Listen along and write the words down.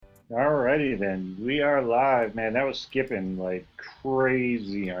Alrighty then, we are live, man. That was skipping like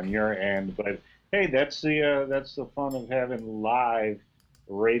crazy on your end, but hey, that's the fun of having live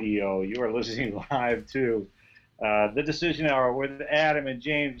radio. You are listening live to the Decision Hour with Adam and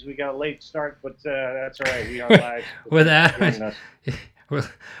James. We got a late start, but that's all right. We are live. So with thanks for Adam. joining us. We're,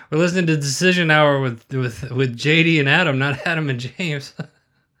 we're listening to Decision Hour with JD and Adam, not Adam and James.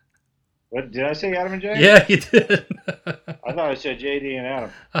 What did I say, Adam and James? Yeah, you did. I thought I said JD and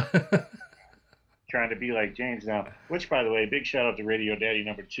Adam. Trying to be like James now. Which, by the way, big shout out to Radio Daddy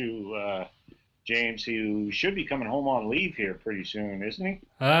number two. James, who should be coming home on leave here pretty soon, isn't he?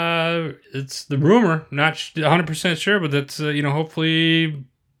 It's the rumor. Not 100% sure, but that's hopefully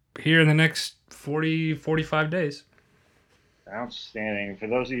here in the next 45 days. Outstanding. For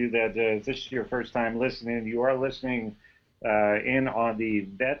those of you that this is your first time listening, you are listening in on the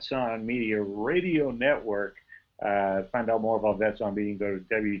Vets on Media Radio Network. Find out more about Vets on Media. Go to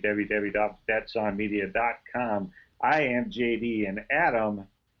www.vetsonmedia.com. I am JD, and Adam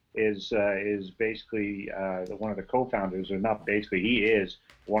is basically one of the co-founders, or not basically, he is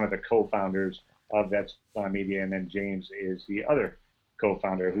one of the co-founders of Vets on Media, and then James is the other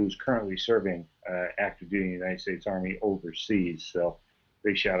co-founder who's currently serving active duty in the United States Army overseas. So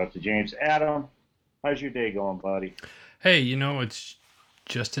big shout out to James. Adam, how's your day going, buddy? Hey, it's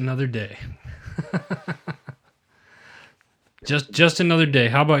just another day. just another day.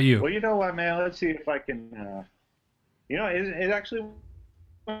 How about you? Well, you know what, man? Let's see if I can. It actually.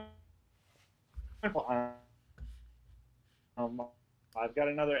 Um, I've got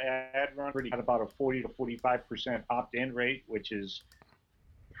another ad run. Got about a 40 to 45% opt-in rate, which is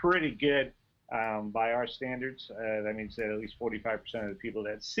pretty good by our standards. That means that at least 45% of the people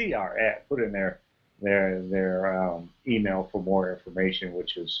that see our ad put in their email for more information,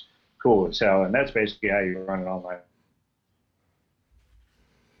 which is cool as hell. And that's basically how you run it online.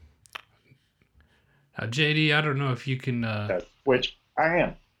 Now, JD, I don't know if you can. Which I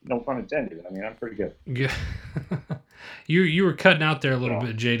am. No pun intended. I mean, I'm pretty good. Yeah. you were cutting out there a little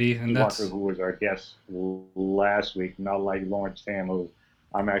bit, JD, and Walker, who was our guest last week, not like Lawrence Tam, who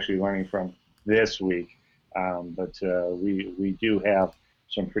I'm actually learning from this week. But we do have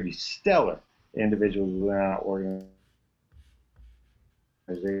some pretty stellar individuals within our organization.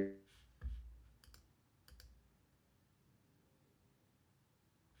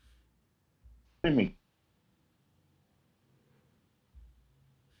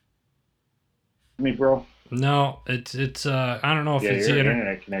 Me, bro. No, it's I don't know if it's your the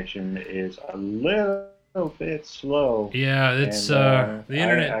internet connection is a little bit slow. Yeah, it's and, the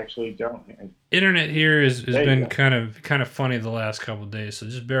internet. I actually don't. Internet here has been kind of funny the last couple of days, so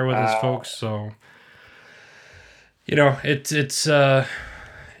just bear with us, folks. So it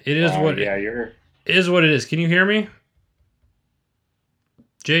is what it is. Can you hear me,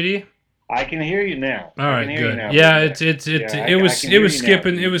 JD? I can hear you now. All right, good. Yeah, it was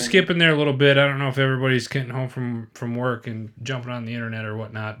skipping there a little bit. I don't know if everybody's getting home from work and jumping on the internet or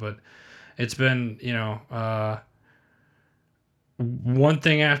whatnot, but it's been one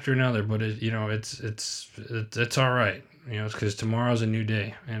thing after another. But it's all right. It's because tomorrow's a new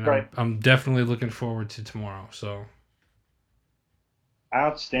day, and right. I'm definitely looking forward to tomorrow. So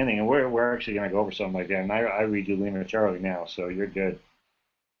outstanding, and we're actually going to go over something like that. And I read you Lima Charlie now, so you're good.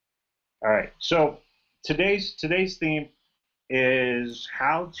 All right, so today's theme is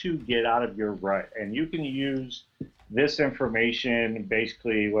how to get out of your rut, and you can use this information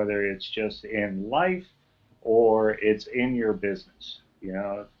basically whether it's just in life or it's in your business.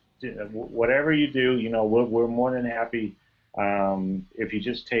 Whatever you do, we're more than happy if you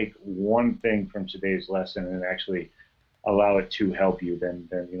just take one thing from today's lesson and actually allow it to help you. Then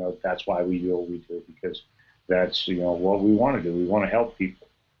that's why we do what we do, because that's what we want to do. We want to help people.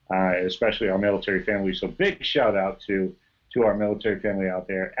 Especially our military family. So big shout out to our military family out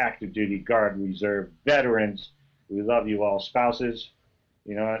there, active duty, guard, reserve, veterans. We love you all. Spouses,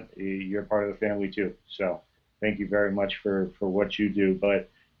 you're part of the family too. So thank you very much for what you do. But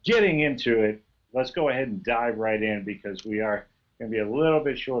getting into it, let's go ahead and dive right in, because we are going to be a little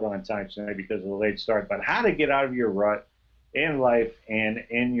bit short on time tonight because of the late start. But how to get out of your rut in life and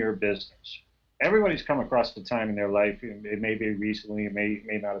in your business. Everybody's come across the time in their life, it may be recently, it may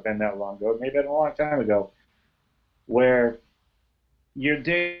not have been that long ago, it may have been a long time ago, where your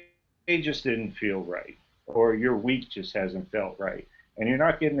day just didn't feel right, or your week just hasn't felt right, and you're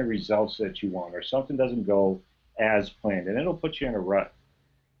not getting the results that you want, or something doesn't go as planned, and it'll put you in a rut.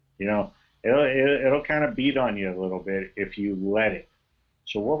 It'll kind of beat on you a little bit if you let it.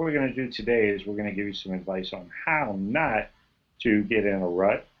 So what we're going to do today is we're going to give you some advice on how not to get in a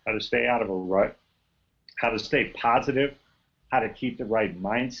rut, how to stay out of a rut, how to stay positive how to keep the right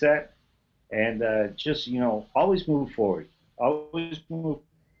mindset, and just always move forward. Always move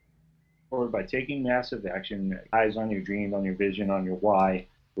forward by taking massive action. Eyes on your dream, on your vision, on your why,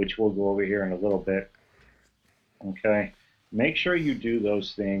 which we'll go over here in a little bit. Okay. Make sure you do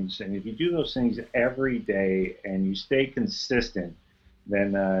those things, and if you do those things every day and you stay consistent,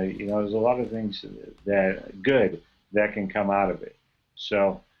 then there's a lot of things that good that can come out of it.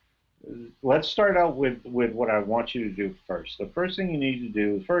 So let's start out with what I want you to do first. The first thing you need to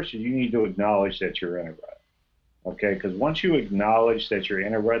do first is you need to acknowledge that you're in a rut. Okay, because once you acknowledge that you're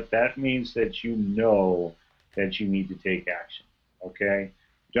in a rut, that means that you know that you need to take action. Okay,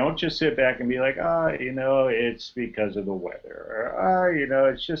 don't just sit back and be like, it's because of the weather, or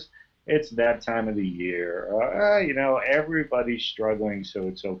it's that time of the year, or everybody's struggling, so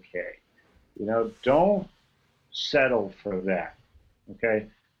it's okay. Don't settle for that. Okay,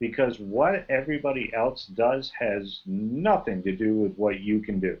 because what everybody else does has nothing to do with what you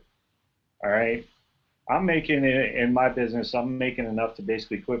can do. All right, I'm making it in my business. I'm making enough to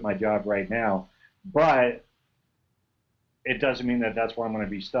basically quit my job right now, but it doesn't mean that that's where I'm going to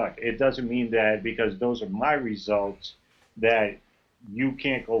be stuck. It doesn't mean that because those are my results that you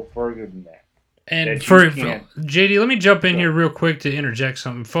can't go further than that. And for JD, let me jump in here real quick to interject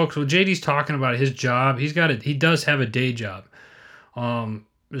something, folks. Well, JD's talking about his job. He does have a day job.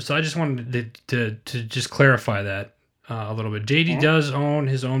 So I just wanted to just clarify that a little bit. JD does own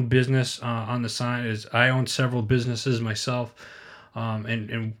his own business on the side. I own several businesses myself,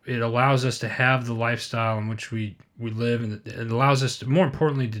 and it allows us to have the lifestyle in which we live, and it allows us to, more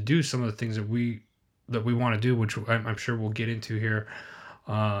importantly, to do some of the things that we want to do, which I'm sure we'll get into here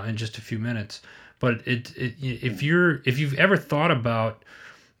in just a few minutes. But if you've ever thought about,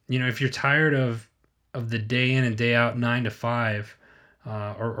 if you're tired of the day in and day out 9 to 5,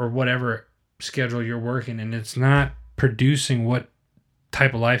 or whatever schedule you're working, and it's not producing what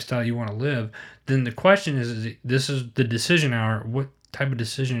type of lifestyle you want to live, then the question is this is the decision hour. What type of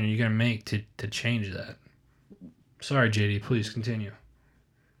decision are you going to make to change that? Sorry, JD, please continue.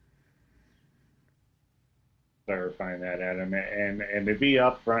 Clarifying that, Adam, and to be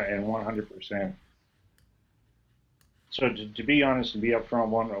upfront and 100%. So to be honest and be upfront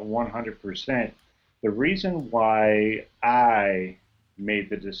 100%, the reason why I made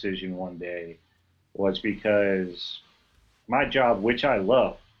the decision one day was because my job, which I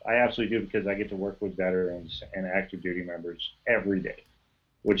love, I absolutely do because I get to work with veterans and active duty members every day,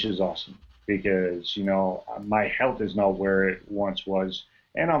 which is awesome because my health is not where it once was,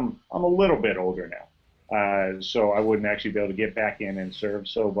 and I'm a little bit older now, so I wouldn't actually be able to get back in and serve.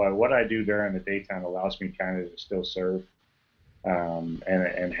 So, but what I do during the daytime allows me kind of to still serve,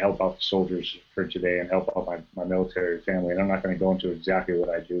 and help out the soldiers for today and help out my military family. And I'm not going to go into exactly what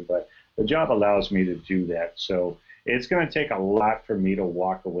I do, but the job allows me to do that. So it's going to take a lot for me to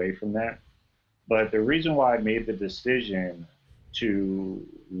walk away from that. But the reason why I made the decision to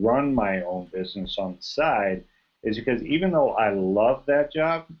run my own business on the side is because even though I love that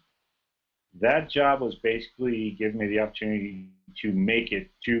job was basically giving me the opportunity to make it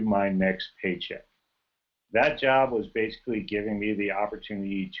to my next paycheck. That job was basically giving me the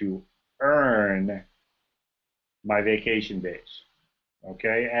opportunity to earn my vacation days.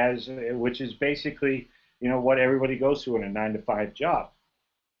 Okay, which is basically what everybody goes through in a 9 to 5 job.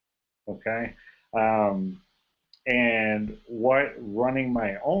 Okay, and what running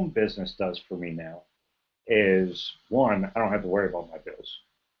my own business does for me now is, one, I don't have to worry about my bills.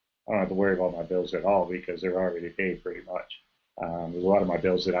 I don't have to worry about my bills at all because they're already paid pretty much. There's a lot of my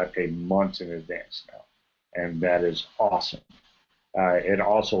bills that I pay months in advance now, and that is awesome. It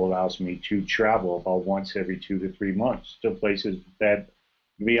also allows me to travel about once every 2 to 3 months to places that,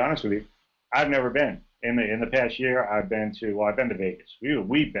 to be honest with you, I've never been. In the past year, I've been to Vegas.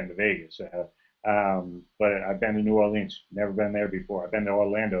 We've been to Vegas, but I've been to New Orleans, never been there before. I've been to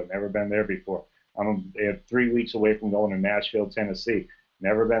Orlando, never been there before. I'm 3 weeks away from going to Nashville, Tennessee,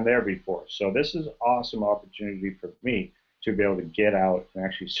 never been there before. So this is an awesome opportunity for me to be able to get out and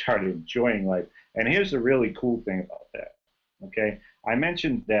actually start enjoying life. And here's the really cool thing about that. Okay, I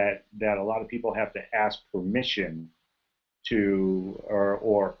mentioned that a lot of people have to ask permission to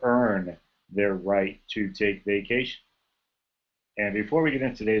or earn their right to take vacation. And before we get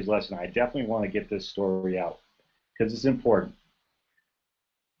into today's lesson, I definitely want to get this story out because it's important.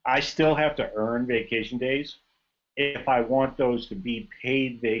 I still have to earn vacation days if I want those to be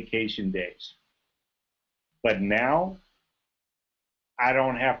paid vacation days. But now I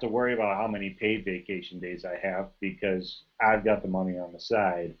don't have to worry about how many paid vacation days I have because I've got the money on the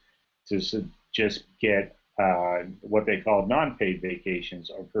side to just get what they call non-paid vacations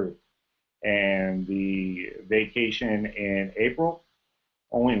approved. And the vacation in April,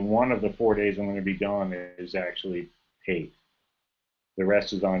 only one of the 4 days I'm going to be gone is actually paid. The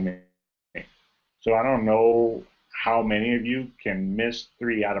rest is on me. So I don't know how many of you can miss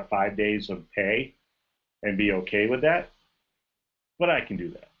 3 out of 5 days of pay and be okay with that, but I can do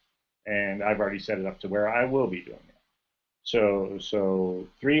that. And I've already set it up to where I will be doing that. So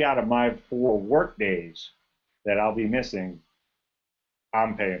 3 out of my 4 work days that I'll be missing,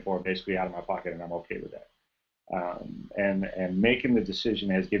 I'm paying for basically out of my pocket, and I'm okay with that. And making the decision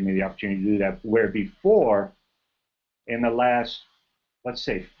has given me the opportunity to do that. Where before, in the last, let's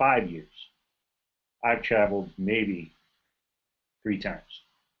say, 5 years, I've traveled maybe 3 times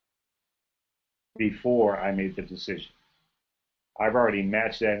before I made the decision. I've already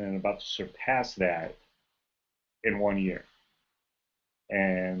matched that and about to surpass that in 1 year.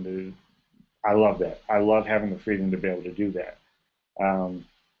 And I love that. I love having the freedom to be able to do that.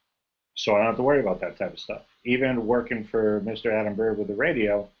 So I don't have to worry about that type of stuff. Even working for Mr. Adam Bird with the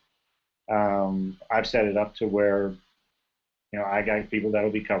radio, I've set it up to where, I got people that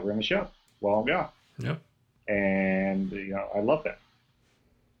will be covering the show while I'm gone. Yep. And, I love that.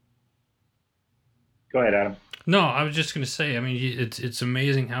 Go ahead, Adam. No, I was just going to say, I mean, it's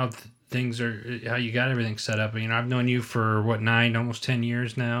amazing how things are, how you got everything set up. I've known you for, 9, almost 10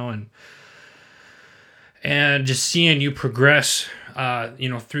 years now, and just seeing you progress,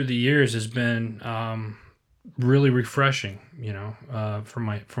 through the years has been really refreshing,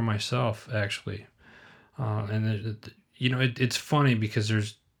 for myself, actually. It's funny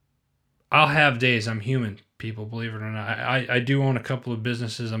because I'll have days, I'm human, people, believe it or not. I do own a couple of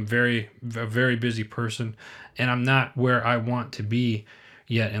businesses. I'm a very busy person, and I'm not where I want to be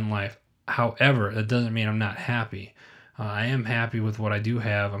yet in life. However, that doesn't mean I'm not happy. I am happy with what I do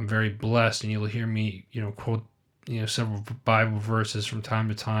have. I'm very blessed, and you'll hear me, quote, several Bible verses from time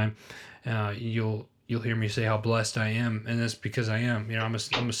to time. You'll hear me say how blessed I am, and that's because I am. I'm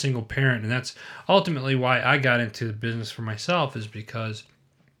a single parent, and that's ultimately why I got into the business for myself, is because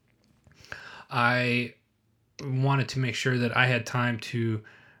I wanted to make sure that I had time to,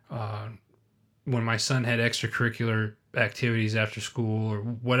 when my son had extracurricular activities after school or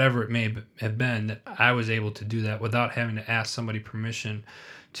whatever it may have been, that I was able to do that without having to ask somebody permission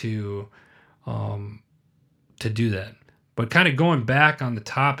to do that. But kind of going back on the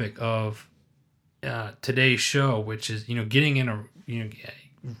topic of today's show, which is, getting in a,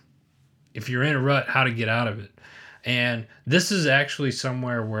 if you're in a rut, how to get out of it. And this is actually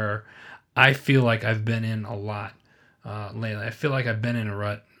somewhere where I feel like I've been in a lot lately. I feel like I've been in a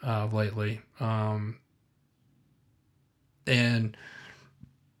rut lately. And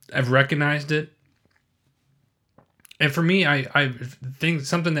I've recognized it. And for me, I think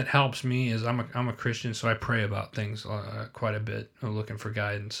something that helps me is I'm a Christian, so I pray about things quite a bit, looking for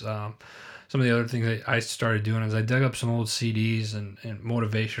guidance. Some of the other things that I started doing is I dug up some old CDs and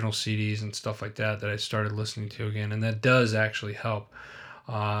motivational CDs and stuff like that I started listening to again, and that does actually help.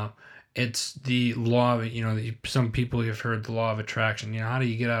 It's the law of, some people have heard the law of attraction. How do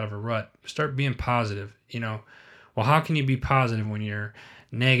you get out of a rut? Start being positive. Well, how can you be positive when you're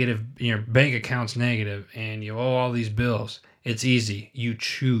negative, your bank account's negative and you owe all these bills? It's easy. You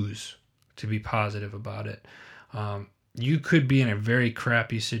choose to be positive about it. You could be in a very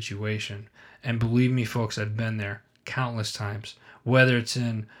crappy situation. And believe me, folks, I've been there countless times. Whether it's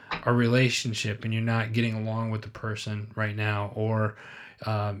in a relationship and you're not getting along with the person right now, or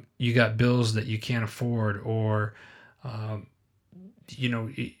you got bills that you can't afford, or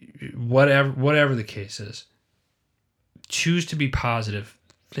whatever the case is, choose to be positive.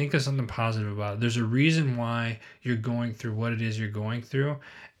 Think of something positive about it. There's a reason why you're going through what it is you're going through,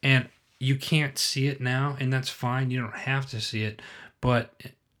 and you can't see it now, and that's fine. You don't have to see it, but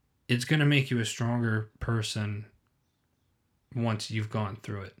it's going to make you a stronger person once you've gone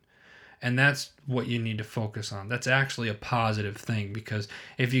through it. And that's what you need to focus on. That's actually a positive thing, because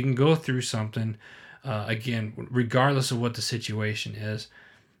if you can go through something, again, regardless of what the situation is,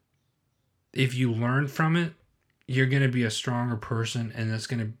 if you learn from it, you're going to be a stronger person, and that's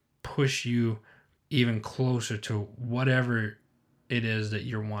going to push you even closer to whatever it is that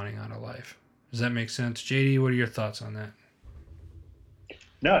you're wanting out of life. Does that make sense? JD, what are your thoughts on that?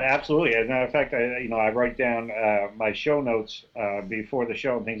 No, absolutely. As a matter of fact, I write down my show notes before the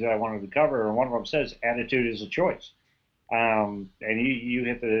show and things that I wanted to cover, and one of them says attitude is a choice. And you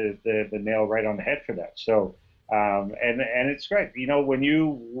hit the nail right on the head for that. So, and it's great. When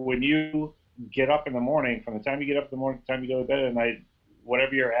you get up in the morning, from the time you get up in the morning to the time you go to bed at night,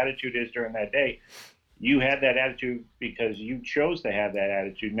 whatever your attitude is during that day, you had that attitude because you chose to have that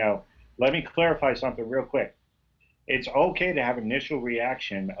attitude. Now, let me clarify something real quick. It's okay to have initial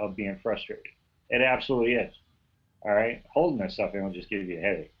reaction of being frustrated. It absolutely is. All right. Holding that stuff in will just give you a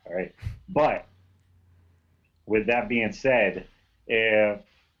headache. All right. But with that being said, if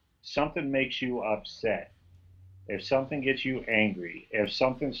something makes you upset, if something gets you angry, if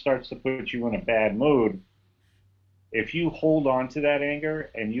something starts to put you in a bad mood, if you hold on to that anger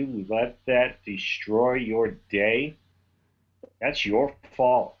and you let that destroy your day, that's your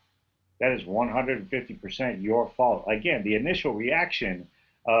fault. That is 150% your fault. Again, the initial reaction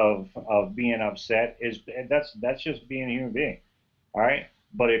of being upset is that's just being a human being. All right.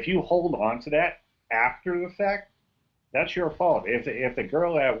 But if you hold on to that after the fact, that's your fault. If the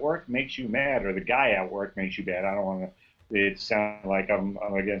girl at work makes you mad or the guy at work makes you mad, I don't want to. It sounds like I'm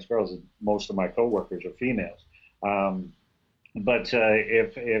against girls. Most of my coworkers are females. Um, but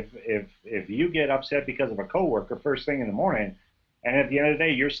if you get upset because of a coworker first thing in the morning, and at the end of the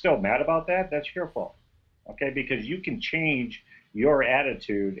day you're still mad about that, that's your fault. Okay, because you can change your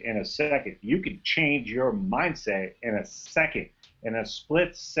attitude in a second. You can change your mindset in a second, in a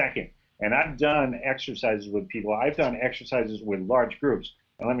split second. And I've done exercises with people. I've done exercises with large groups.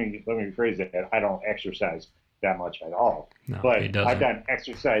 And let me rephrase that. I don't exercise that much at all. No, he But I've doesn't. done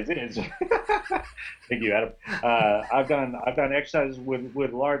exercises. Thank you, Adam. I've done exercises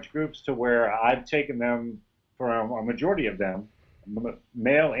with large groups to where I've taken them, from a majority of them,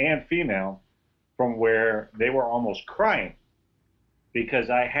 male and female, from where they were almost crying because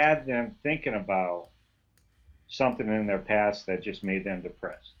I had them thinking about something in their past that just made them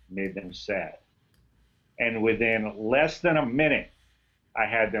depressed, made them sad. And within less than a minute, I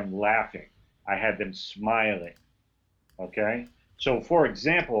had them laughing. I had them smiling. Okay. So, for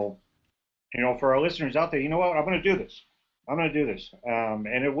example, for our listeners out there, you know what? I'm going to do this. I'm going to do this,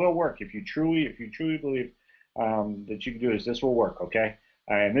 and it will work if you truly believe that you can do this. This will work. Okay.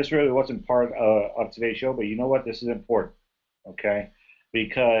 And this really wasn't part of today's show, but you know what? This is important. Okay,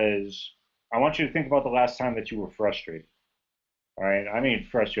 because I want you to think about the last time that you were frustrated. All right. I mean,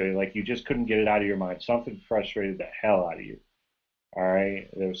 frustrated, like you just couldn't get it out of your mind. Something frustrated the hell out of you. All right.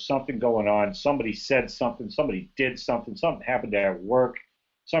 There was something going on. Somebody said something. Somebody did something. Something happened at work.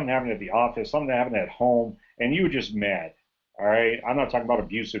 Something happened at the office. Something happened at home. And you were just mad. All right. I'm not talking about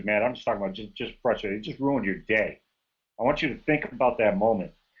abusive mad. I'm just talking about just frustrated. It just ruined your day. I want you to think about that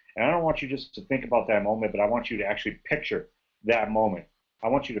moment. And I don't want you just to think about that moment, but I want you to actually picture that moment. I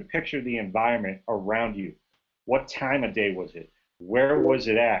want you to picture the environment around you. What time of day was it? Where was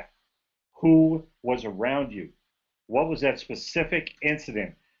it at? Who was around you? What was that specific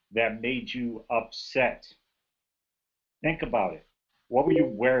incident that made you upset? Think about it. What were you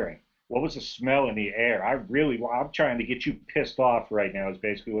wearing? What was the smell in the air? I'm trying to get you pissed off right now, is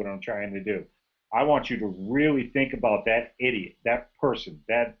basically what I'm trying to do. I want you to really think about that idiot, that person,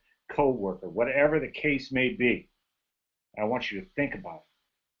 that coworker, whatever the case may be. I want you to think about it.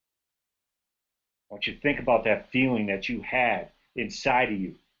 I want you to think about that feeling that you had inside of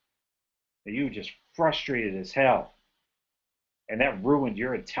you, that you were just frustrated as hell, and that ruined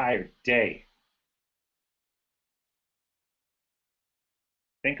your entire day.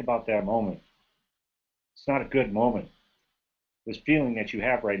 Think about that moment. It's not a good moment. This feeling that you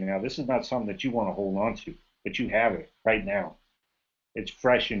have right now, this is not something that you want to hold on to, but you have it right now. It's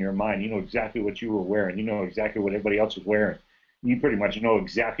fresh in your mind. You know exactly what you were wearing. You know exactly what everybody else was wearing. You pretty much know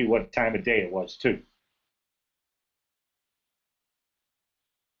exactly what time of day it was, too.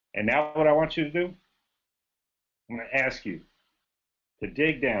 And now what I want you to do, I'm going to ask you to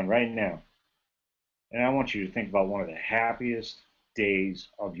dig down right now. And I want you to think about one of the happiest days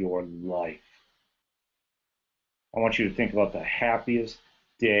of your life. I want you to think about the happiest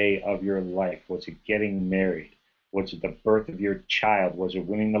day of your life. Was it getting married? Was it the birth of your child? Was it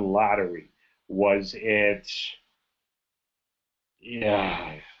winning the lottery? Was it,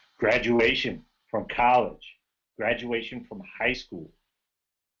 yeah, graduation from college, graduation from high school,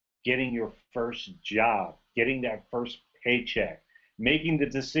 getting your first job, getting that first paycheck, making the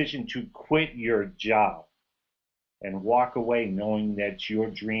decision to quit your job and walk away knowing that your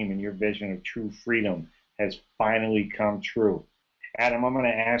dream and your vision of true freedom has finally come true? Adam, I'm going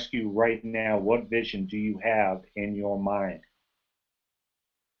to ask you right now, what vision do you have in your mind?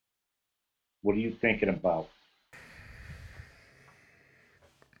 What are you thinking about?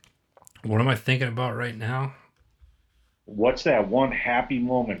 What am I thinking about right now? What's that one happy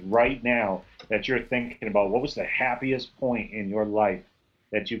moment right now that you're thinking about? What was the happiest point in your life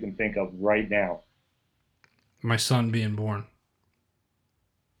that you can think of right now? My son being born.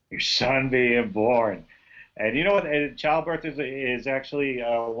 Your son being born. And you know what? Childbirth is actually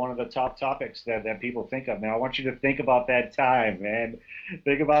one of the top topics that people think of. Now, I want you to think about that time, man.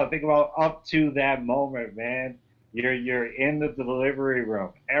 Think about up to that moment, man. You're in the delivery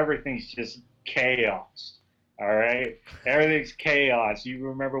room. Everything's just chaos. All right, everything's chaos. You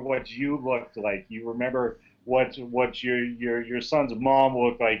remember what you looked like. You remember what your son's mom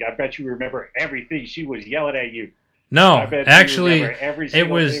looked like. I bet you remember everything she was yelling at you. I No, bet you remember actually, every it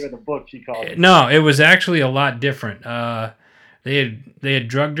single thing was in the book she called you. no, it was actually a lot different. They had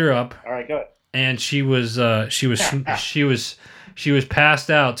drugged her up, All right, go and she was passed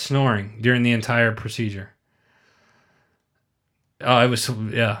out snoring during the entire procedure. Oh, it was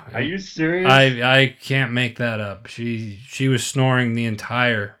yeah. Are you serious? I can't make that up. She was snoring the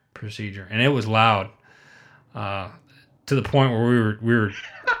entire procedure, and it was loud, uh, to the point where we were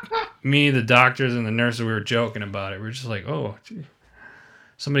me, the doctors, and the nurses, we were joking about it. We were just like, oh, gee,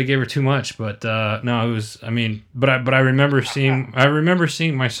 somebody gave her too much. But no, it was. I mean, but I remember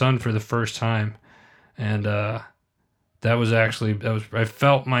seeing my son for the first time, and I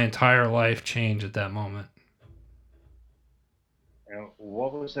felt my entire life change at that moment.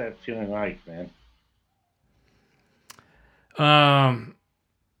 What was that feeling like, man? Um,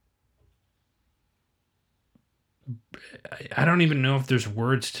 I don't even know if there's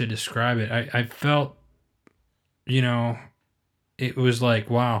words to describe it. I felt, you know, it was like,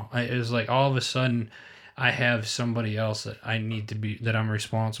 wow. It was like all of a sudden I have somebody else that I'm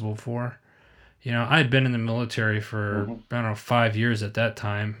responsible for. I had been in the military for, Hmm. I don't know, 5 years at that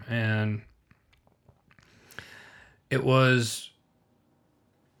time. And it was,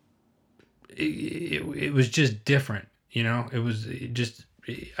 it was just different. It was just,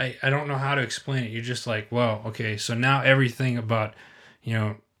 I don't know how to explain it. You're just like, well, okay, so now everything about, you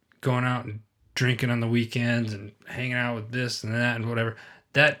know, going out and drinking on the weekends and hanging out with this and that and whatever,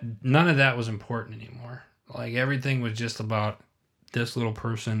 that none of that was important anymore. Like everything was just about this little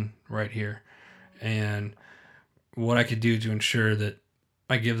person right here and what I could do to ensure that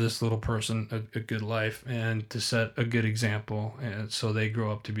I give this little person a good life and to set a good example and so they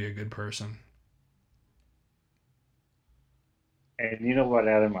grow up to be a good person. And you know what,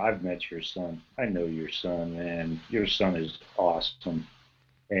 Adam? I've met your son. I know your son, and your son is awesome.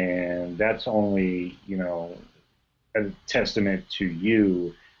 And that's only, a testament to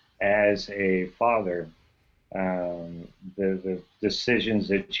you as a father. The decisions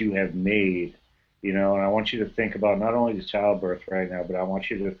that you have made, and I want you to think about not only the childbirth right now, but I want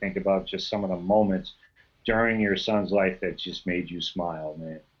you to think about just some of the moments during your son's life that just made you smile,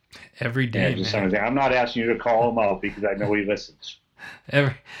 man. Every Yeah, day, just some man. of that. I'm not asking you to call him out because I know he listens.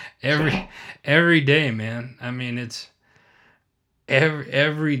 Every every So, every day, man. I mean, it's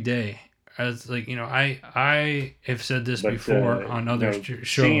every day. As like I have said this but before on other seeing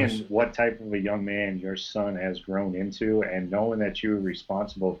shows. what type of a young man your son has grown into, and knowing that you're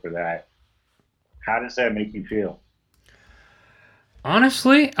responsible for that, how does that make you feel?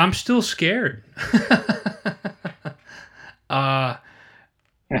 Honestly, I'm still scared. uh,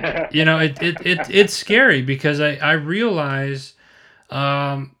 it's scary because I realize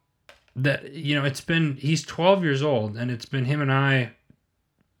um, that he's 12 years old and it's been him and I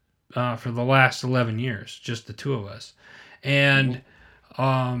for the last 11 years, just the two of us, Hmm. and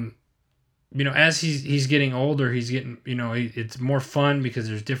um, as he's getting older, he's getting it's more fun because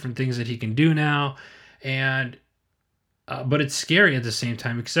there's different things that he can do now, and but it's scary at the same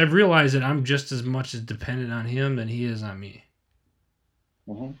time because I've realized that I'm just as much as dependent on him than he is on me.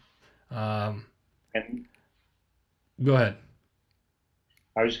 Hmm. Um, And Go ahead.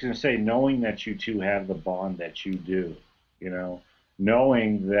 I was going to say, knowing that you two have the bond that you do, you know,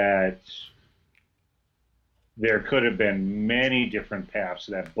 knowing that there could have been many different paths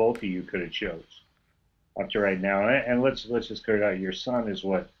that both of you could have chose up to right now. And let's just clear it out. Your son is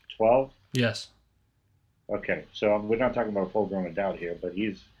what, 12? Yes, Okay, so we're not talking about a full-grown adult here, but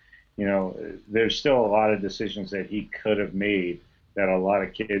there's still a lot of decisions that he could have made that a lot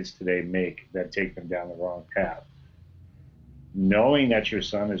of kids today make that take them down the wrong path. Knowing that your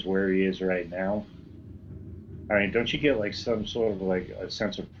son is where he is right now, I mean, don't you get like some sort of like a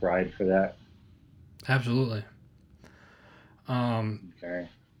sense of pride for that? absolutely. Um, Okay.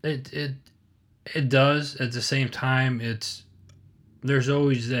 it does. At the same time, there's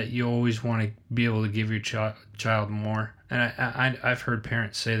always that you always want to be able to give your child more. And I've heard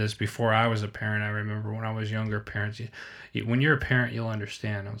parents say this before I was a parent. I remember when I was younger, parents, when you're a parent, you'll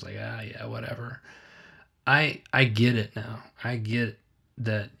understand. I was like, yeah, whatever. I get it now. I get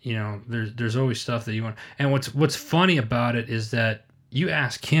that there's always stuff that you want. And what's funny about it is that you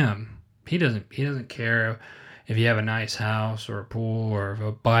ask him, he doesn't care if you have a nice house or a pool or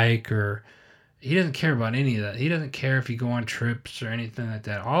a bike or he doesn't care about any of that. He doesn't care if you go on trips or anything like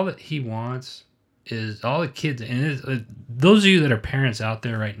that. All that he wants is all the kids, and those of you that are parents out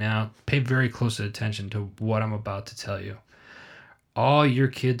there right now, pay very close attention to what I'm about to tell you. All your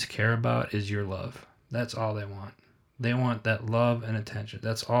kids care about is your love. That's all they want. They want that love and attention.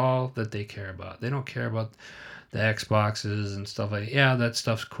 That's all that they care about. They don't care about the Xboxes and stuff like that. Yeah, that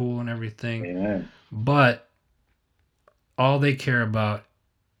stuff's cool and everything. Amen. But all they care about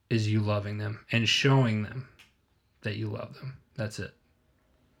is you loving them and showing them that you love them. That's it.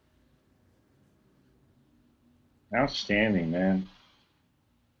 Outstanding, man.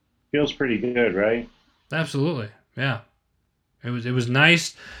 Feels pretty good, right? Absolutely. Yeah. It was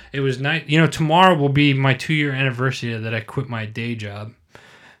nice. It was nice. You know, tomorrow will be my 2-year anniversary that I quit my day job,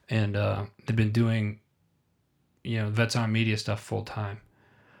 and they've been doing, Vets on Media stuff full time.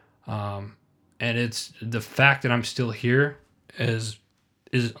 And it's the fact that I'm still here is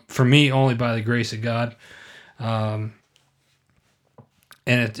for me only by the grace of God, and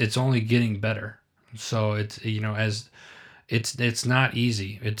it's only getting better. So it's as it's not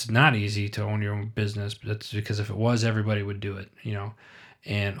easy. It's not easy to own your own business. That's because if it was, everybody would do it.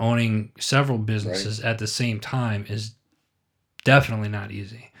 And owning several businesses at the same time is definitely not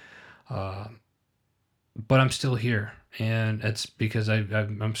easy. But I'm still here, and it's because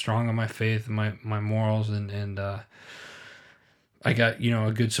I'm strong on my faith and my morals, and I got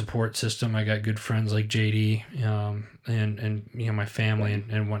a good support system. I got good friends like JD, and my family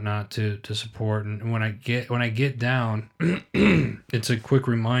and whatnot to support. And when I get down, it's a quick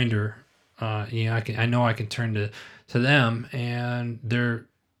reminder. I know I can turn to them, and they're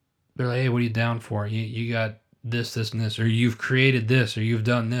like, hey, what are you down for? You got this, and this, or you've created this, or you've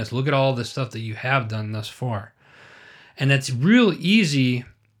done this. Look at all the stuff that you have done thus far. And it's real easy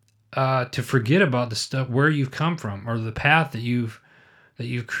to forget about the stuff where you've come from or the path that you've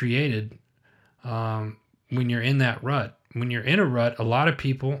created when you're in that rut. When you're in a rut, a lot of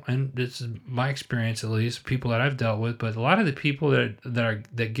people, and this is my experience at least, people that I've dealt with, but a lot of the people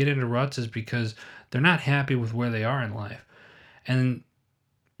that get into ruts is because they're not happy with where they are in life, and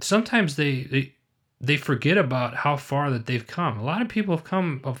sometimes they forget about how far that they've come. A lot of people have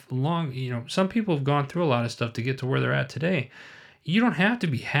come a long, some people have gone through a lot of stuff to get to where they're at today. You don't have to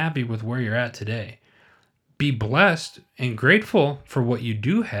be happy with where you're at today. Be blessed and grateful for what you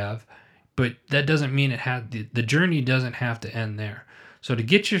do have, but that doesn't mean the journey doesn't have to end there. So to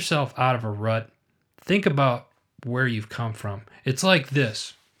get yourself out of a rut, think about where you've come from. It's like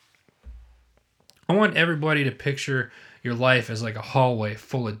this. I want everybody to picture your life as like a hallway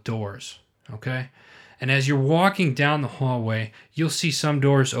full of doors, okay? And as you're walking down the hallway, you'll see some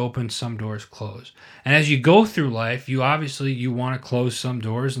doors open, some doors close. And as you go through life, you want to close some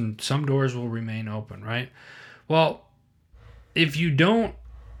doors, and some doors will remain open, right? Well, if you don't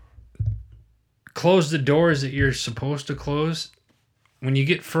close the doors that you're supposed to close, when you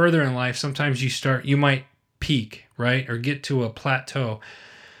get further in life, sometimes you might peak, right? Or get to a plateau.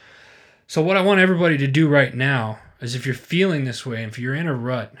 So what I want everybody to do right now is, if you're feeling this way, and if you're in a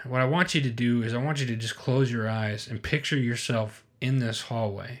rut, what I want you to do is I want you to just close your eyes and picture yourself in this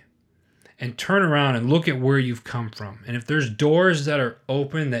hallway and turn around and look at where you've come from. And if there's doors that are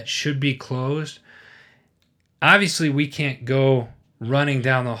open that should be closed, obviously we can't go running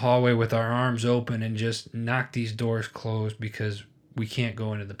down the hallway with our arms open and just knock these doors closed because we can't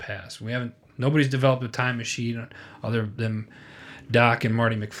go into the past. Nobody's developed a time machine other than Doc and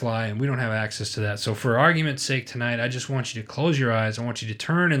Marty McFly, and we don't have access to that. So for argument's sake tonight, I just want you to close your eyes. I want you to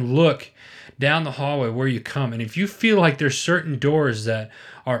turn and look down the hallway where you come. And if you feel like there's certain doors that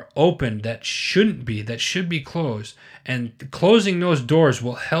are open that shouldn't be, that should be closed, and closing those doors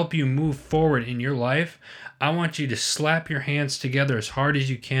will help you move forward in your life, I want you to slap your hands together as hard as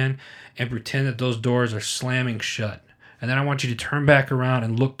you can and pretend that those doors are slamming shut. And then I want you to turn back around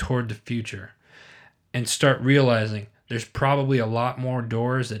and look toward the future and start realizing there's probably a lot more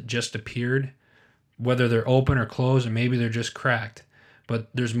doors that just appeared, whether they're open or closed, or maybe they're just cracked. But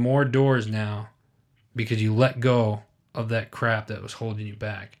there's more doors now because you let go of that crap that was holding you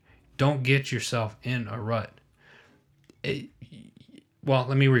back. Don't get yourself in a rut. Well,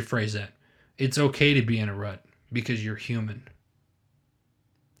 let me rephrase that. It's okay to be in a rut because you're human.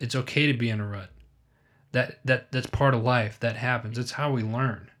 It's okay to be in a rut. That's part of life. That happens. It's how we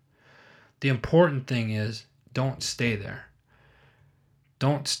learn. The important thing is, don't stay there.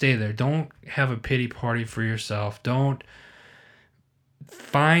 Don't stay there. Don't have a pity party for yourself. Don't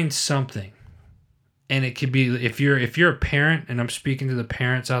find something. And it could be, if you're a parent, and I'm speaking to the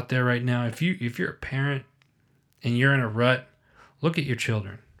parents out there right now, if you're a parent and you're in a rut, look at your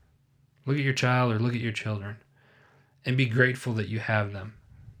children. Look at your child or look at your children and be grateful that you have them,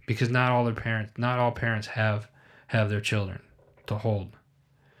 because not all parents have their children to hold.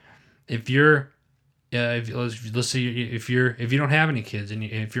 If you're let's say if you don't have any kids and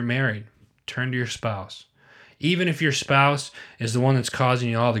if you're married, turn to your spouse. Even if your spouse is the one that's causing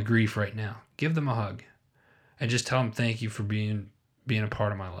you all the grief right now, give them a hug and just tell them thank you for being a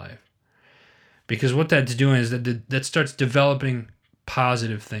part of my life. Because what that's doing is that starts developing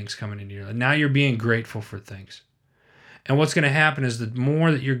positive things coming into your life. Now you're being grateful for things. And what's going to happen is the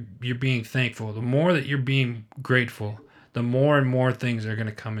more that you're being thankful, the more that you're being grateful, the more and more things are going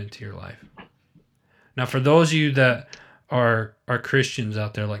to come into your life. Now, for those of you that are Christians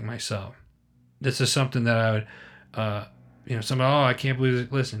out there like myself, this is something that I would, I can't believe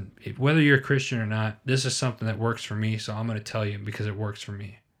it. Listen, whether you're a Christian or not, this is something that works for me, so I'm going to tell you because it works for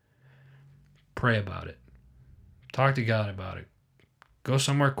me. Pray about it. Talk to God about it. Go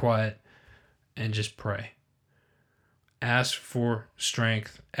somewhere quiet and just pray. Ask for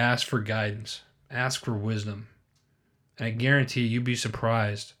strength. Ask for guidance. Ask for wisdom. And I guarantee you'd be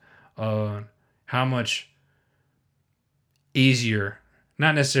surprised on how much easier,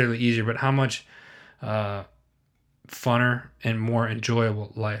 not necessarily easier, but how much funner and more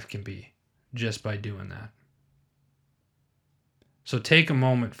enjoyable life can be just by doing that. So take a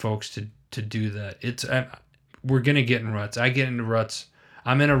moment, folks, to do that. We're going to get in ruts. I get into ruts.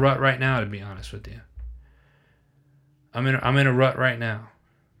 I'm in a rut right now, to be honest with you. I'm in a rut right now.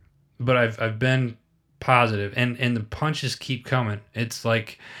 But I've been positive, and the punches keep coming. It's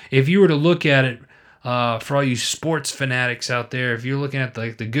like if you were to look at it for all you sports fanatics out there, if you're looking at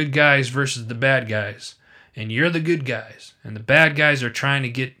the good guys versus the bad guys, and you're the good guys, and the bad guys are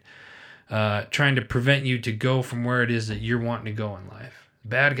trying to prevent you to go from where it is that you're wanting to go in life.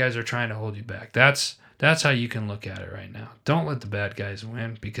 Bad guys are trying to hold you back. That's how you can look at it right now. Don't let the bad guys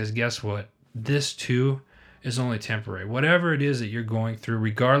win, because guess what? This too is only temporary. Whatever it is that you're going through,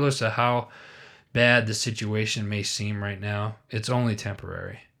 regardless of how bad the situation may seem right now, it's only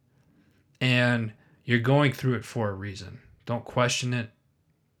temporary. And you're going through it for a reason. Don't question it.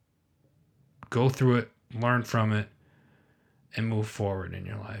 Go through it, learn from it, and move forward in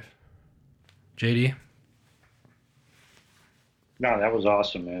your life. JD? No, that was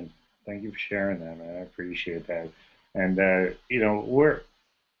awesome, man. Thank you for sharing that, man. I appreciate that. And we're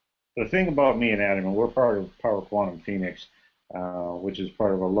the thing about me and Adam, and we're part of Power Quantum Phoenix, which is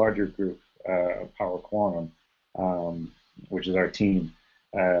part of a larger group, Power Quantum, which is our team.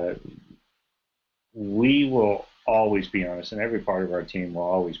 We will always be honest, and every part of our team will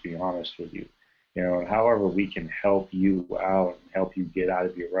always be honest with you. And however we can help you out and help you get out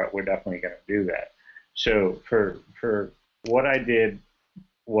of your rut, we're definitely going to do that. So for what I did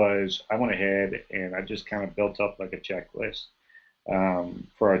was I went ahead and I just kind of built up like a checklist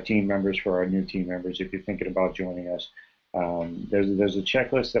for our team members, for our new team members. If you're thinking about joining us, there's a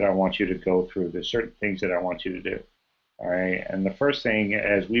checklist that I want you to go through. There's certain things that I want you to do. All right. And the first thing,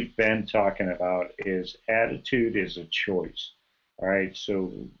 as we've been talking about, is attitude is a choice. All right.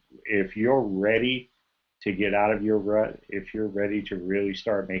 So if you're ready to get out of your rut, if you're ready to really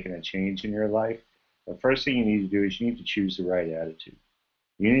start making a change in your life, the first thing you need to do is you need to choose the right attitude.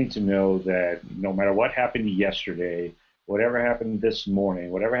 You need to know that no matter what happened yesterday, whatever happened this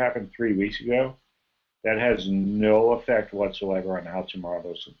morning, whatever happened 3 weeks ago, that has no effect whatsoever on how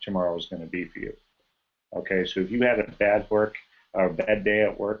tomorrow is going to be for you. Okay, so if you had a bad day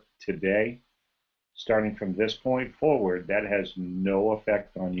at work today, starting from this point forward, that has no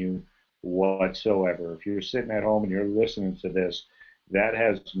effect on you whatsoever. If you're sitting at home and you're listening to this, that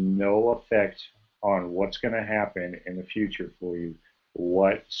has no effect on what's going to happen in the future for you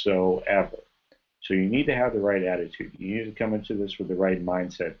whatsoever. So you need to have the right attitude. You need to come into this with the right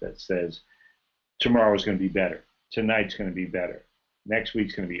mindset that says, tomorrow is going to be better. Tonight's going to be better. Next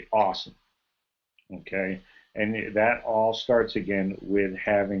week's going to be awesome. Okay? And that all starts again with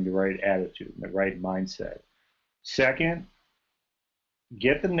having the right attitude, the right mindset. Second,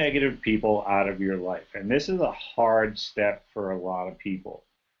 get the negative people out of your life. And this is a hard step for a lot of people.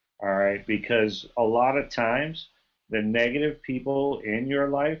 All right? Because a lot of times, the negative people in your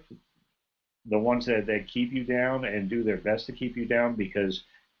life, the ones that keep you down and do their best to keep you down because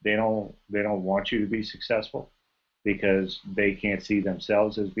they don't want you to be successful, because they can't see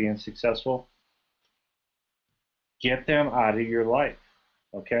themselves as being successful, get them out of your life.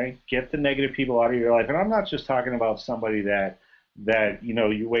 Okay? Get the negative people out of your life. And I'm not just talking about somebody that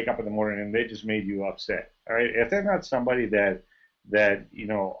you wake up in the morning and they just made you upset. All right? If they're not somebody that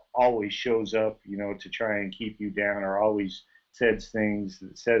always shows up, to try and keep you down, or always says things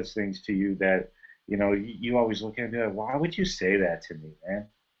to you that, you always look at and be like, why would you say that to me, man?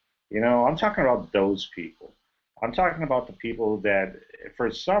 I'm talking about those people. I'm talking about the people that, for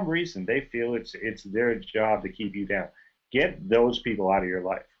some reason, they feel it's their job to keep you down. Get those people out of your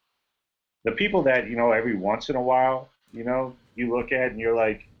life. The people that, every once in a while, you look at and you're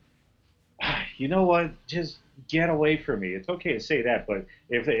like, you know what, just get away from me. It's okay to say that, but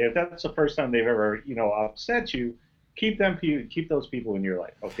if that's the first time they've ever, upset you, keep those people in your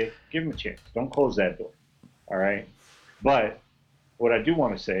life. Okay, give them a chance. Don't close that door. All right. But what I do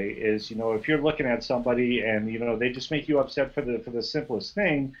want to say is, if you're looking at somebody and they just make you upset for the simplest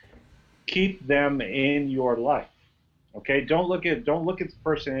thing, keep them in your life. Okay, don't look at the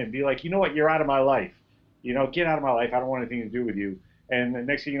person and be like, you know what, you're out of my life. Get out of my life. I don't want anything to do with you. And the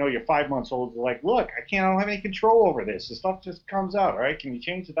next thing you know, you're 5 months old. You're like, look, I don't have any control over this. The stuff just comes out. All right, can you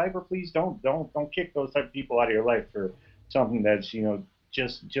change the diaper, please? Don't kick those type of people out of your life for something that's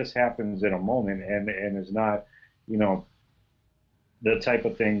just happens in a moment and is not you know the type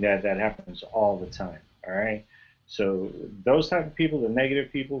of thing that happens all the time. All right. So those type of people, the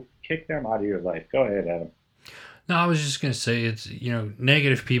negative people, kick them out of your life. Go ahead, Adam. No, I was just gonna say it's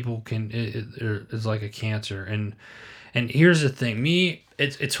negative people is like a cancer, and here's the thing,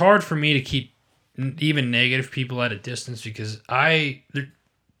 it's hard for me to keep even negative people at a distance because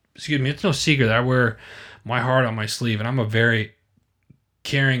excuse me, it's no secret that I wear my heart on my sleeve, and I'm a very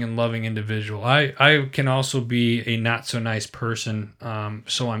caring and loving individual. I can also be a not so nice person,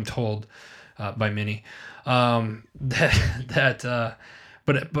 so I'm told by many. But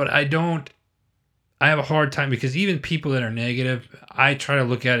I don't. I have a hard time because even people that are negative, I try to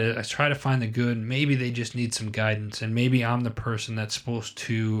look at it. I try to find the good. Maybe they just need some guidance, and maybe I'm the person that's supposed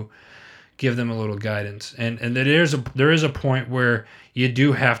to give them a little guidance. And there is a point where you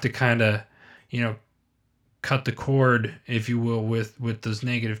do have to kind of, cut the cord, if you will, with those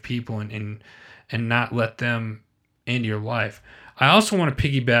negative people and not let them into your life. I also want to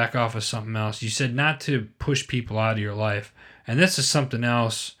piggyback off of something else. You said not to push people out of your life, and this is something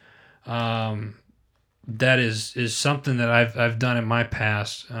else. That is something that I've done in my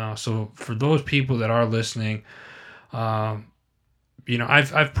past. So for those people that are listening, I've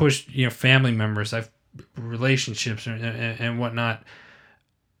pushed family members, I've relationships and whatnot,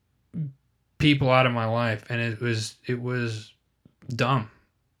 people out of my life, and it was dumb.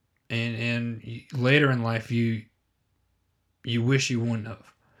 And later in life, you wish you wouldn't have.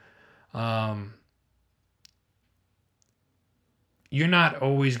 You're not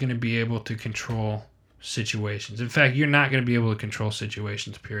always going to be able to control situations. In fact, you're not going to be able to control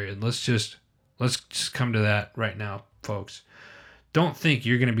situations, period. Let's just come to that right now, folks. Don't think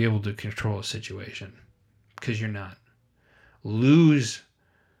you're going to be able to control a situation, because you're not. Lose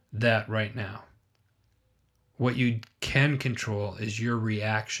that right now. What you can control is your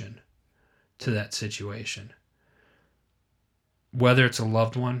reaction to that situation. Whether it's a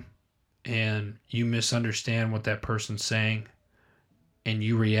loved one and you misunderstand what that person's saying and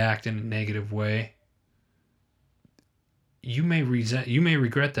you react in a negative way, you may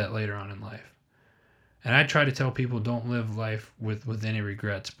regret that later on in life. And I try to tell people, don't live life with any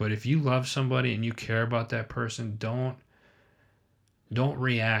regrets. But if you love somebody and you care about that person, don't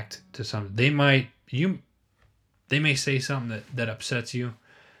react to something. They may say something that upsets you.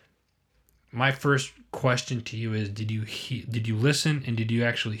 My first question to you is, did you listen, and did you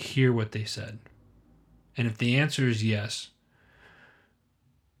actually hear what they said? And if the answer is yes,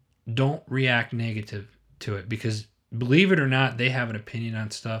 don't react negative to it, because believe it or not, they have an opinion on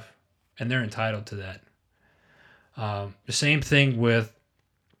stuff, and they're entitled to that. The same thing with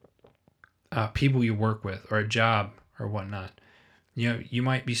people you work with, or a job, or whatnot. You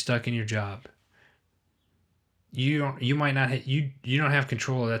might be stuck in your job. You don't have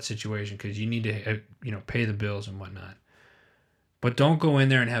control of that situation because you need to pay the bills and whatnot. But don't go in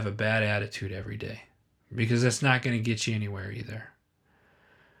there and have a bad attitude every day, because that's not going to get you anywhere either.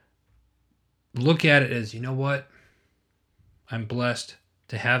 Look at it as, you know what? I'm blessed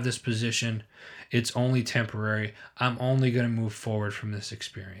to have this position. It's only temporary. I'm only going to move forward from this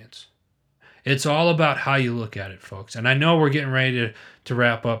experience. It's all about how you look at it, folks. And I know we're getting ready to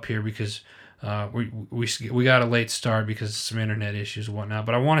wrap up here because we got a late start because of some internet issues and whatnot.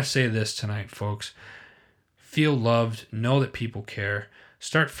 But I want to say this tonight, folks. Feel loved. Know that people care.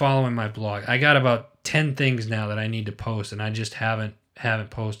 Start following my blog. I got about 10 things now that I need to post, and I just haven't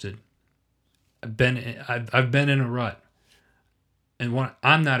posted. I've been in a rut, and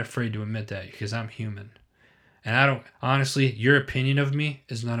I'm not afraid to admit that because I'm human, and I don't honestly. Your opinion of me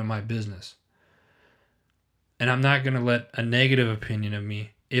is none of my business, and I'm not gonna let a negative opinion of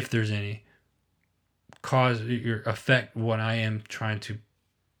me, if there's any, cause or affect what I am trying to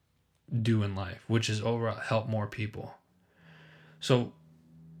do in life, which is overall help more people. So,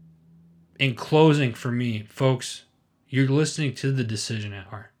 in closing, for me, folks, you're listening to the Decision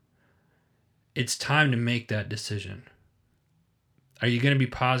Hour. It's time to make that decision. Are you going to be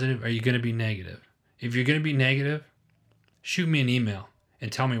positive? Are you going to be negative? If you're going to be negative, shoot me an email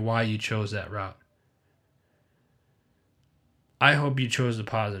and tell me why you chose that route. I hope you chose the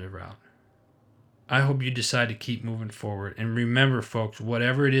positive route. I hope you decide to keep moving forward. And remember, folks,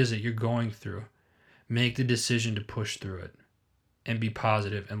 whatever it is that you're going through, make the decision to push through it and be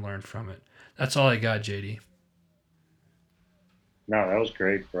positive and learn from it. That's all I got, JD. No, that was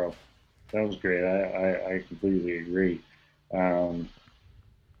great, bro. That was great. I completely agree. Um,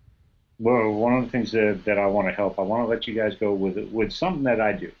 well, one of the things that I want to help, I want to let you guys go with something that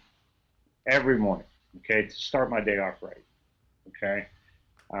I do every morning, okay, to start my day off right, okay?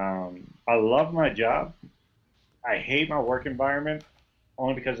 I love my job. I hate my work environment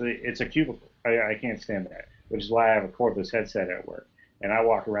only because it's a cubicle. I can't stand that, which is why I have a cordless headset at work. And I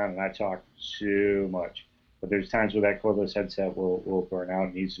walk around and I talk too much. But there's times where that cordless headset will burn out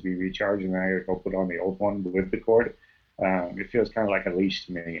and needs to be recharged, and then I gotta go put on the old one with the cord. It feels kind of like a leash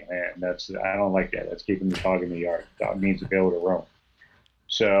to me, and I don't like that. That's keeping the dog in the yard. Dog needs to be able to roam.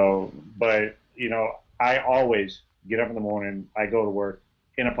 So, but I always get up in the morning. I go to work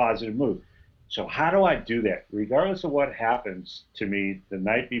in a positive mood. So how do I do that? Regardless of what happens to me the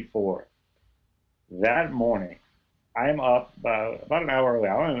night before, that morning, I'm up about an hour early.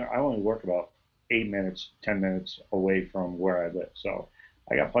 I only work about 8 minutes, 10 minutes away from where I live. So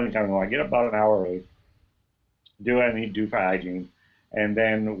I got plenty of time to go. I get up about an hour early, do what I need to do for hygiene. And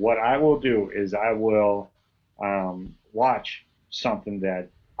then what I will do is I will watch something that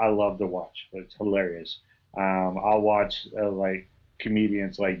I love to watch. It's hilarious. I'll watch like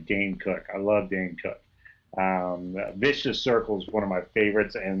comedians like Dane Cook. I love Dane Cook. Vicious Circle is one of my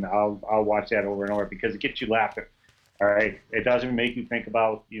favorites, and I'll watch that over and over because it gets you laughing. All right, it doesn't make you think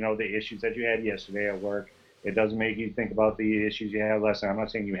about the issues that you had yesterday at work. It doesn't make you think about the issues you had last night. I'm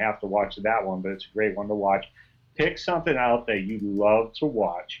not saying you have to watch that one, but it's a great one to watch. Pick something out that you love to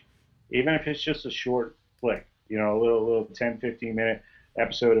watch, even if it's just a short flick. A little 10, 15-minute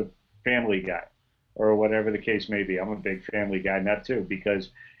episode of Family Guy, or whatever the case may be. I'm a big Family Guy nut too, because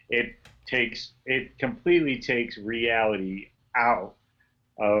it completely takes reality out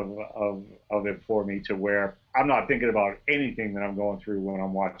of it for me, to where I'm not thinking about anything that I'm going through when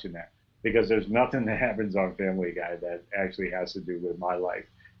I'm watching that, because there's nothing that happens on Family Guy that actually has to do with my life,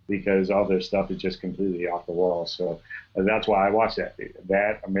 because all their stuff is just completely off the wall. So that's why I watch that.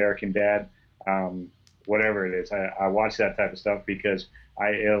 That American Dad, whatever it is, I watch that type of stuff because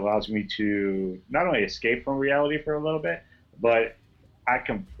it allows me to not only escape from reality for a little bit, but I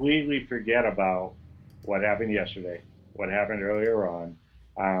completely forget about what happened yesterday, what happened earlier on.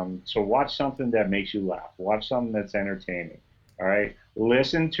 So watch something that makes you laugh. Watch something that's entertaining. All right.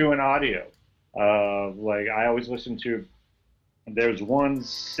 Listen to an audio. Like I always listen to. There's one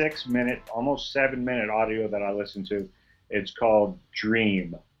 6-minute, almost 7-minute audio that I listen to. It's called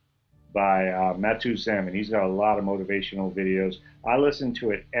Dream by Matthew Sam, and he's got a lot of motivational videos. I listen to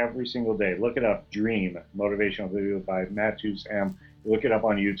it every single day. Look it up, Dream, motivational video by Matthew Sam. Look it up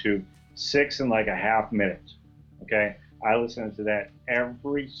on YouTube. 6.5 minutes. Okay, I listen to that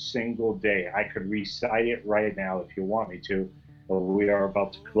every single day. I could recite it right now if you want me to, but we are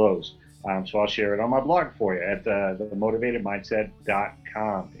about to close. So I'll share it on my blog for you at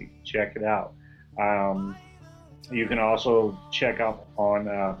themotivatedmindset.com. You can check it out. You can also check out on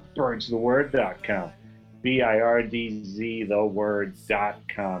birdstheword.com, BIRDZ,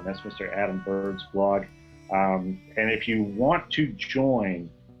 That's Mr. Adam Bird's blog. And if you want to join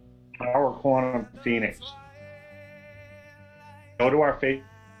Power Quantum Phoenix, go to our Facebook.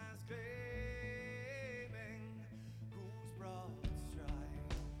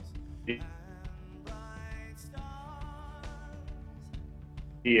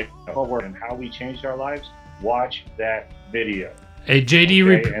 And how we changed our lives. Watch that video. Hey,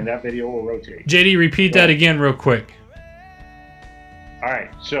 JD, okay? And that video will rotate. JD, repeat that again real quick. All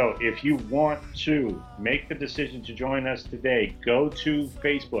right, so if you want to make the decision to join us today, go to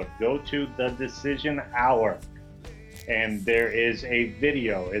Facebook, go to the Decision Hour, and there is a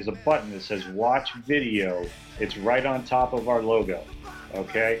video, is a button that says watch video. It's right on top of our logo,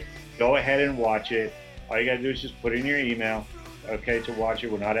 okay? Go ahead and watch it. All you gotta do is just put in your email, okay, to watch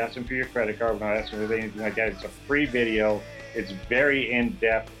it. We're not asking for your credit card. We're not asking for anything like that. It's a free video. It's very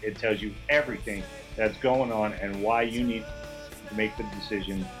in-depth. It tells you everything that's going on and why you need to make the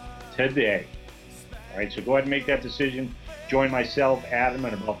decision today. All right, so go ahead and make that decision. Join myself, Adam,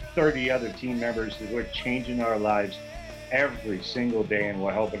 and about 30 other team members that we're changing our lives every single day, and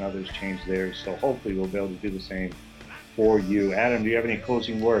we're helping others change theirs. So hopefully we'll be able to do the same for you. Adam, do you have any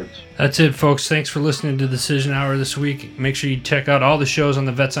closing words? That's it, folks. Thanks for listening to Decision Hour this week. Make sure you check out all the shows on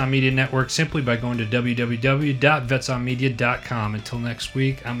the Vets on Media Network simply by going to www.vetsonmedia.com. Until next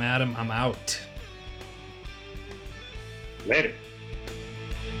week, I'm Adam. I'm out. Later.